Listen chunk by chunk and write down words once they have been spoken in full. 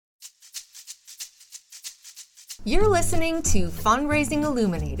You're listening to Fundraising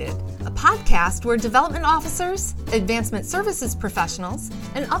Illuminated, a podcast where development officers, advancement services professionals,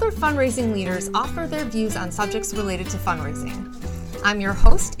 and other fundraising leaders offer their views on subjects related to fundraising. I'm your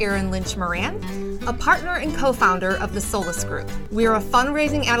host, Erin Lynch Moran, a partner and co-founder of the Solus Group. We are a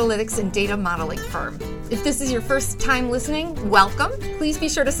fundraising analytics and data modeling firm. If this is your first time listening, welcome. Please be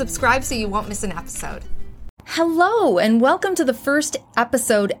sure to subscribe so you won't miss an episode. Hello, and welcome to the first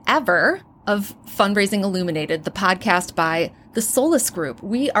episode ever of Fundraising Illuminated, the podcast by the Solus Group.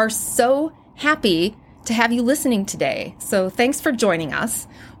 We are so happy to have you listening today. So thanks for joining us.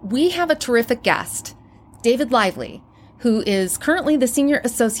 We have a terrific guest, David Lively, who is currently the Senior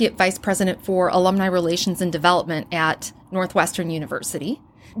Associate Vice President for Alumni Relations and Development at Northwestern University.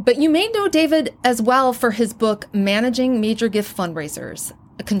 But you may know David as well for his book, Managing Major Gift Fundraisers,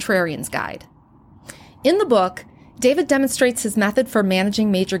 A Contrarian's Guide. In the book, David demonstrates his method for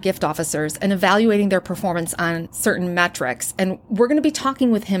managing major gift officers and evaluating their performance on certain metrics, and we're going to be talking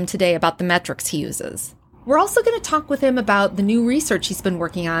with him today about the metrics he uses. We're also going to talk with him about the new research he's been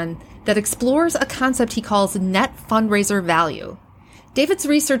working on that explores a concept he calls net fundraiser value. David's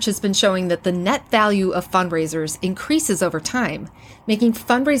research has been showing that the net value of fundraisers increases over time, making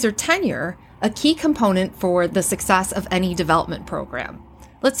fundraiser tenure a key component for the success of any development program.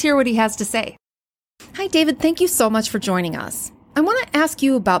 Let's hear what he has to say. Hi, David. Thank you so much for joining us. I want to ask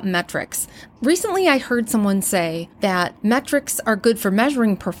you about metrics. Recently, I heard someone say that metrics are good for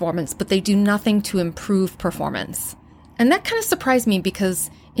measuring performance, but they do nothing to improve performance. And that kind of surprised me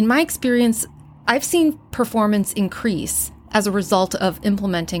because, in my experience, I've seen performance increase as a result of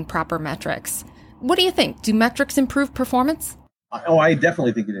implementing proper metrics. What do you think? Do metrics improve performance? Oh, I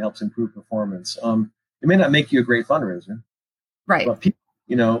definitely think it helps improve performance. It may not make you a great fundraiser. Right. But people,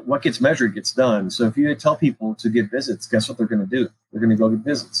 what gets measured gets done. So if you tell people to get visits, guess what they're going to do? They're going to go get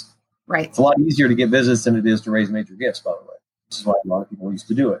visits. Right. It's a lot easier to get visits than it is to raise major gifts, by the way. This is why a lot of people used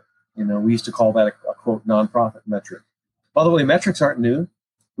to do it. We used to call that a quote, nonprofit metric. By the way, metrics aren't new.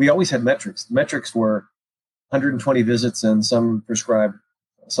 We always had metrics. The metrics were 120 visits and some prescribed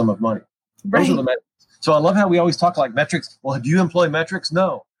sum of money. Those are the metrics. So I love how we always talk like metrics. Well, do you employ metrics?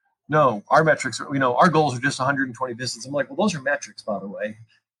 No, our metrics are, our goals are just 120 visits. I'm like, well, those are metrics, by the way.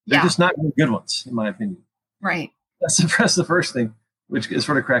 They're just not really good ones, in my opinion. Right. That's the first thing, which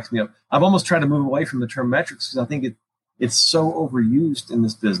sort of cracks me up. I've almost tried to move away from the term metrics because I think it's so overused in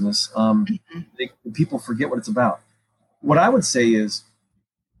this business. People forget what it's about. What I would say is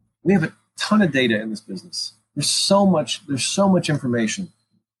we have a ton of data in this business. There's so much information,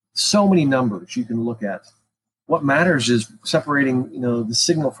 so many numbers you can look at. What matters is separating, the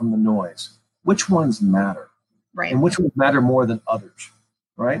signal from the noise. Which ones matter? Right. And which ones matter more than others?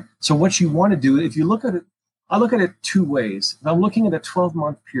 Right. So what you want to do, if you look at it, I look at it two ways. If I'm looking at a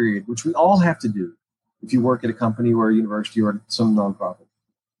 12-month period, which we all have to do if you work at a company or a university or some nonprofit,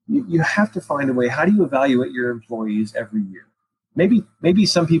 you have to find a way. How do you evaluate your employees every year? Maybe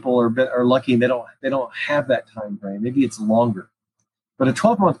some people are lucky and they don't have that time frame. Maybe it's longer. But a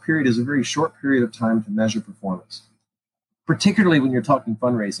 12-month period is a very short period of time to measure performance, particularly when you're talking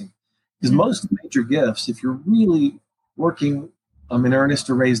fundraising. Because most major gifts, if you're really working in earnest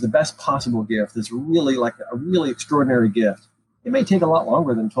to raise the best possible gift, that's really like a really extraordinary gift, it may take a lot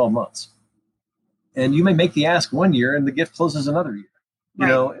longer than 12 months. And you may make the ask one year and the gift closes another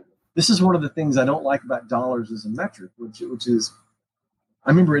year. This is one of the things I don't like about dollars as a metric, which is, I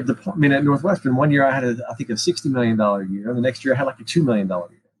remember at Northwestern, one year I had I think a $60 million year, and the next year I had like a $2 million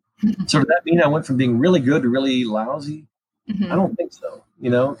year. So does that mean I went from being really good to really lousy? I don't think so,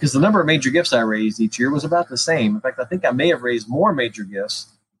 because the number of major gifts I raised each year was about the same. In fact, I think I may have raised more major gifts,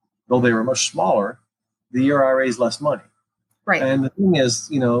 though they were much smaller, the year I raised less money. Right. And the thing is,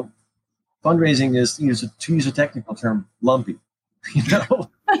 fundraising is, to use a technical term, lumpy. It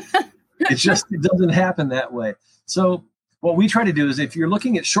doesn't happen that way. So what we try to do is, if you're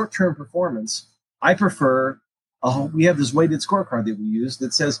looking at short-term performance, I prefer, we have this weighted scorecard that we use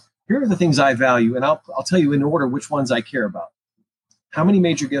that says, here are the things I value, and I'll tell you in order which ones I care about. How many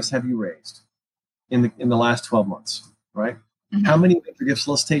major gifts have you raised in the last 12 months, right? Mm-hmm. How many major gift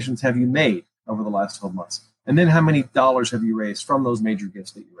solicitations have you made over the last 12 months? And then how many dollars have you raised from those major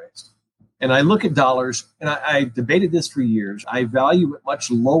gifts that you raised? And I look at dollars, and I debated this for years. I value it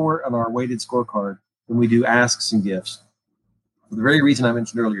much lower on our weighted scorecard than we do asks and gifts. For the very reason I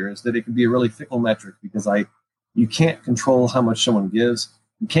mentioned earlier is that it can be a really fickle metric because you can't control how much someone gives.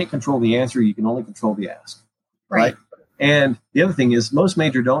 You can't control the answer. You can only control the ask. Right. And the other thing is most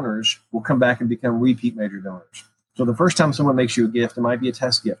major donors will come back and become repeat major donors. So the first time someone makes you a gift, it might be a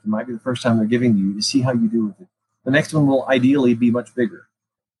test gift. It might be the first time they're giving you to see how you do with it. The next one will ideally be much bigger.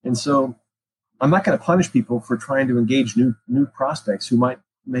 And so I'm not going to punish people for trying to engage new prospects who might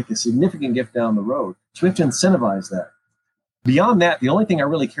make a significant gift down the road. So we have to incentivize that. Beyond that, the only thing I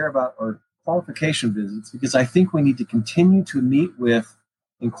really care about are qualification visits, because I think we need to continue to meet with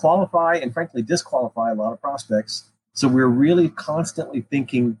and qualify and frankly disqualify a lot of prospects. So we're really constantly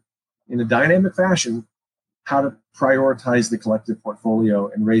thinking in a dynamic fashion how to prioritize the collective portfolio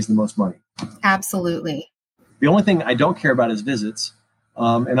and raise the most money. Absolutely. The only thing I don't care about is visits.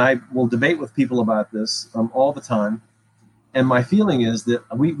 And I will debate with people about this all the time. And my feeling is that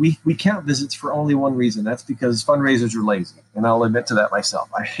we count visits for only one reason. That's because fundraisers are lazy. And I'll admit to that myself.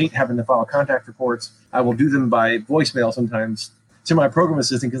 I hate having to file contact reports. I will do them by voicemail sometimes to my program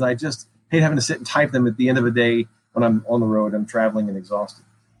assistant because I just hate having to sit and type them at the end of a day when I'm on the road, I'm traveling and exhausted.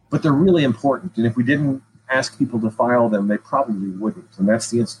 But they're really important. And if we didn't ask people to file them, they probably wouldn't. And that's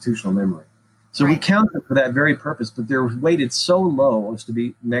the institutional memory. So we count them for that very purpose, but they're weighted so low as to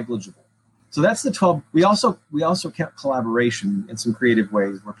be negligible. So that's the 12. We also count collaboration in some creative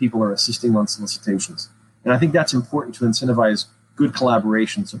ways where people are assisting on solicitations. And I think that's important to incentivize good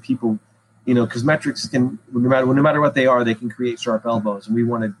collaboration. So people, because metrics can, no matter what they are, they can create sharp elbows. And we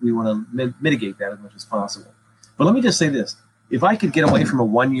want to mitigate that as much as possible. But let me just say this. If I could get away from a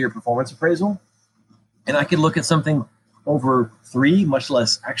 1-year performance appraisal and I could look at something over 3, much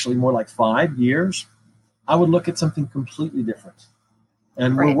less actually more like 5 years, I would look at something completely different.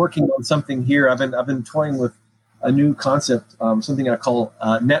 And we're working on something here. I've been toying with a new concept, something I call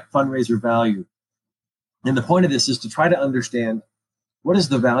net fundraiser value. And the point of this is to try to understand what is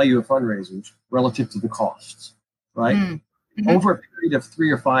the value of fundraisers relative to the costs, right? Mm-hmm. Over a period of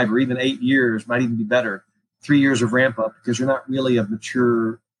 3 or 5 or even 8 years, might even be better, 3 years of ramp up, because you're not really a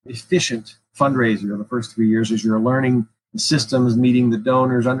mature, efficient fundraiser. The first 3 years as you're learning the systems, meeting the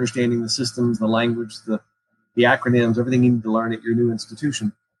donors, understanding the systems, the language, the acronyms, everything you need to learn at your new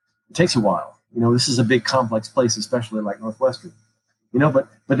institution. It takes a while. This is a big, complex place, especially like Northwestern.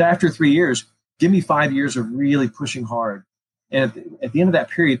 But after 3 years, give me 5 years of really pushing hard. And at the end of that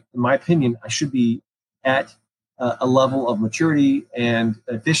period, in my opinion, I should be at a level of maturity and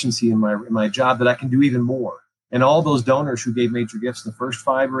efficiency in my job that I can do even more. And all those donors who gave major gifts the first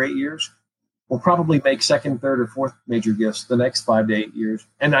 5 or 8 years will probably make second, third, or fourth major gifts the next 5 to 8 years.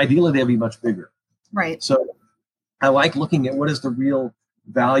 And ideally, they'll be much bigger. Right. So I like looking at what is the real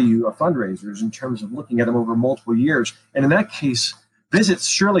value of fundraisers in terms of looking at them over multiple years. And in that case, visits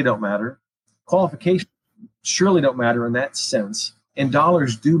surely don't matter. Qualifications surely don't matter in that sense. And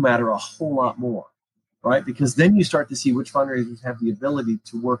dollars do matter a whole lot more, right? Because then you start to see which fundraisers have the ability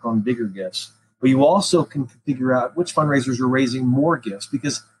to work on bigger gifts. But you also can figure out which fundraisers are raising more gifts,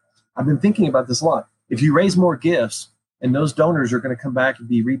 because I've been thinking about this a lot. If you raise more gifts and those donors are going to come back and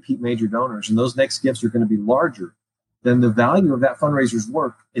be repeat major donors, and those next gifts are going to be larger, then the value of that fundraiser's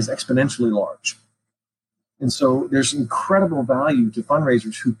work is exponentially large. And so there's incredible value to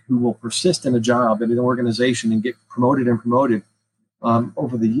fundraisers who will persist in a job in an organization and get promoted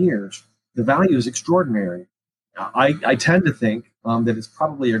over the years. The value is extraordinary. I tend to think that it's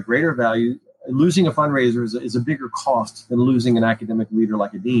probably a greater value. Losing a fundraiser is a bigger cost than losing an academic leader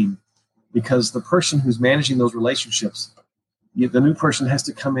like a dean, because the person who's managing those relationships, the new person has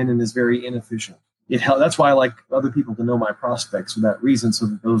to come in and is very inefficient. That's why I like other people to know my prospects for that reason, so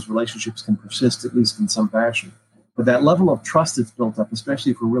that those relationships can persist at least in some fashion. But that level of trust that's built up,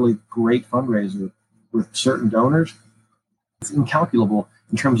 especially for really great fundraiser with certain donors, it's incalculable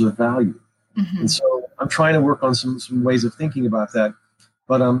in terms of value. Mm-hmm. And so I'm trying to work on some ways of thinking about that.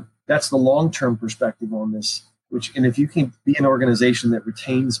 But that's the long-term perspective on this. And if you can be an organization that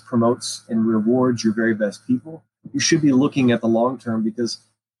retains, promotes, and rewards your very best people, you should be looking at the long term, because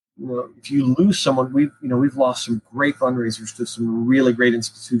if you lose someone, we've lost some great fundraisers to some really great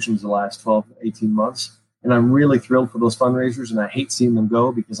institutions the last 12 to 18 months. And I'm really thrilled for those fundraisers, and I hate seeing them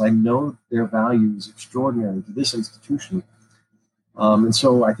go because I know their value is extraordinary to this institution. And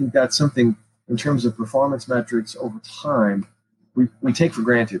so I think that's something in terms of performance metrics over time, we take for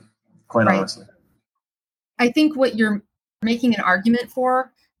granted, quite honestly. I think what you're making an argument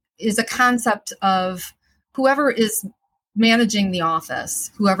for is a concept of whoever is managing the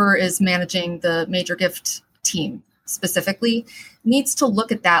office, whoever is managing the major gift team specifically, needs to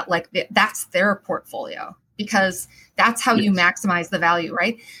look at that like that's their portfolio, because that's how you maximize the value,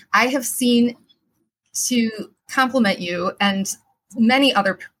 right? I have seen, to compliment you and many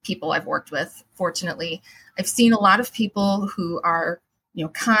other people I've worked with, fortunately, I've seen a lot of people who are,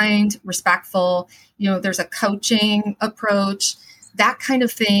 kind, respectful, there's a coaching approach, that kind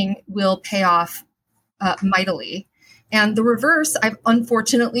of thing will pay off mightily. And the reverse, I've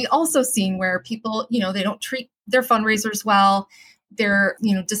unfortunately also seen where people, they don't treat their fundraisers well. they're,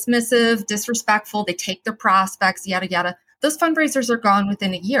 dismissive, disrespectful, they take their prospects, yada, yada. Those fundraisers are gone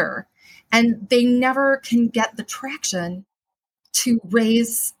within a year, and they never can get the traction to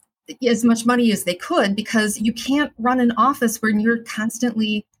raise as much money as they could, because you can't run an office when you're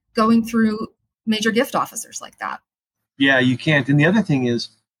constantly going through major gift officers like that. Yeah, you can't. And the other thing is,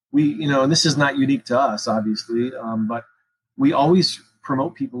 and this is not unique to us, obviously, but we always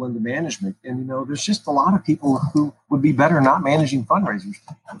promote people into management. And, there's just a lot of people who would be better not managing fundraisers.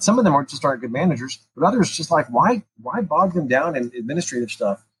 And some of them aren't good managers, but others just like, why bog them down in administrative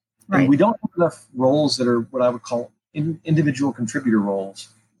stuff? Right. And we don't have enough roles that are what I would call individual contributor roles,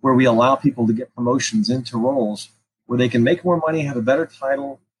 where we allow people to get promotions into roles where they can make more money, have a better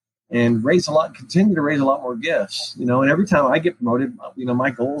title, and continue to raise a lot more gifts. And every time I get promoted, my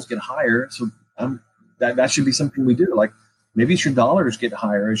goals get higher. So that should be something we do. Like, maybe it's your dollars get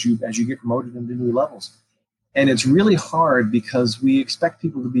higher as you get promoted into new levels. And it's really hard because we expect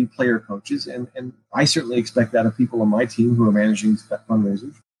people to be player coaches. And I certainly expect that of people on my team who are managing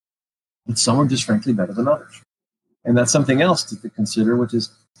fundraisers. But some are just frankly better than others. And that's something else to consider, which is,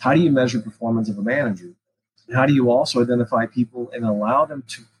 how do you measure performance of a manager? How do you also identify people and allow them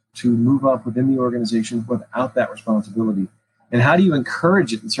to move up within the organization without that responsibility? And how do you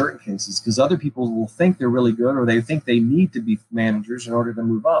encourage it in certain cases? Because other people will think they're really good, or they think they need to be managers in order to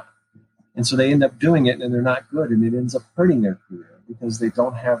move up. And so they end up doing it and they're not good, and it ends up hurting their career because they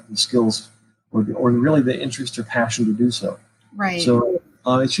don't have the skills or really the interest or passion to do so. Right. So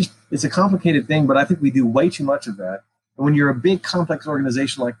it's a complicated thing, but I think we do way too much of that. And when you're a big, complex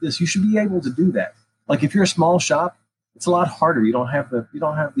organization like this, you should be able to do that. Like, if you're a small shop, it's a lot harder. You don't have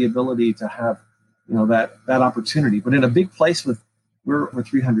the ability to have, that opportunity. But in a big place we're over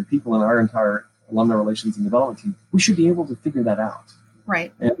 300 people in our entire alumni relations and development team, we should be able to figure that out.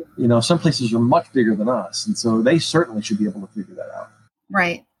 Right. And, some places are much bigger than us. And so they certainly should be able to figure that out.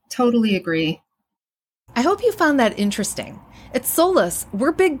 Right. Totally agree. I hope you found that interesting. At Solus,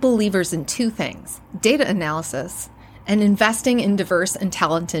 we're big believers in two things: data analysis and investing in diverse and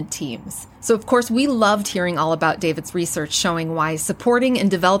talented teams. So, of course, we loved hearing all about David's research showing why supporting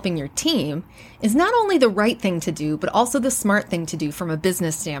and developing your team is not only the right thing to do, but also the smart thing to do from a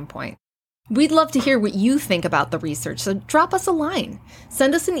business standpoint. We'd love to hear what you think about the research, so drop us a line.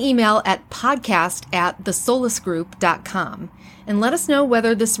 Send us an email at podcast@thesolusgroup.com and let us know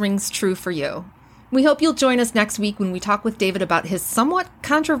whether this rings true for you. We hope you'll join us next week when we talk with David about his somewhat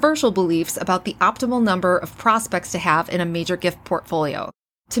controversial beliefs about the optimal number of prospects to have in a major gift portfolio.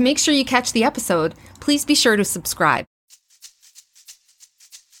 To make sure you catch the episode, please be sure to subscribe.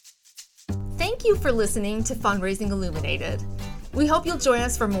 Thank you for listening to Fundraising Illuminated. We hope you'll join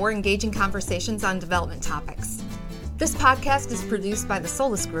us for more engaging conversations on development topics. This podcast is produced by the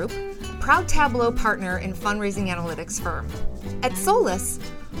Solus Group, a proud Tableau partner and fundraising analytics firm. At Solus,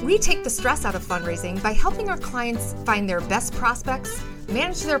 we take the stress out of fundraising by helping our clients find their best prospects,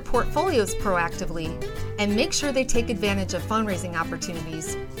 manage their portfolios proactively, and make sure they take advantage of fundraising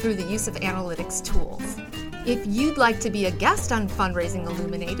opportunities through the use of analytics tools. If you'd like to be a guest on Fundraising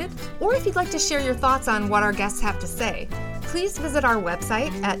Illuminated, or if you'd like to share your thoughts on what our guests have to say, please visit our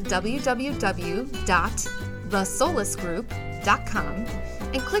website at www.thesolusgroup.com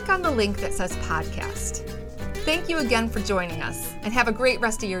and click on the link that says podcast. Thank you again for joining us, and have a great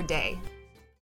rest of your day.